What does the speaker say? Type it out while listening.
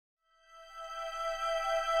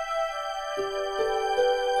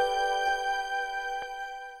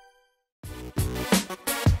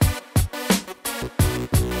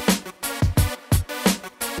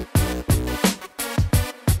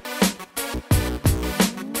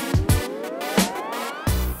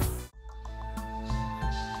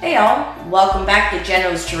Hey all, welcome back to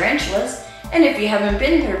JENNO'S Tarantulas, and if you haven't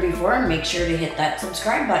been here before, make sure to hit that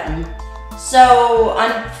subscribe button. So,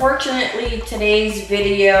 unfortunately, today's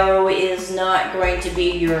video is not going to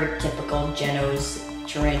be your typical JENNO'S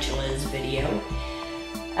Tarantulas video.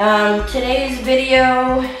 Today's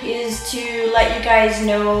video is to let you guys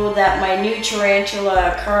know that my new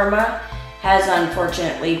tarantula, Karma, has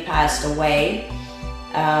unfortunately passed away.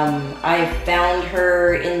 I found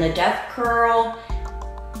her in the death curl.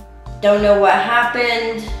 Don't know what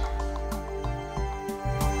happened.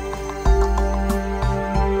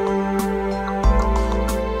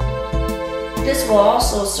 This will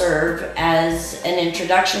also serve as an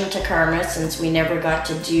introduction to Karma, since we never got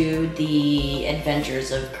to do the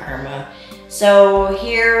adventures of Karma. So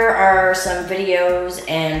here are some videos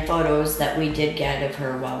and photos that we did get of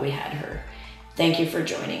her while we had her. Thank you for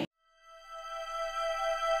joining.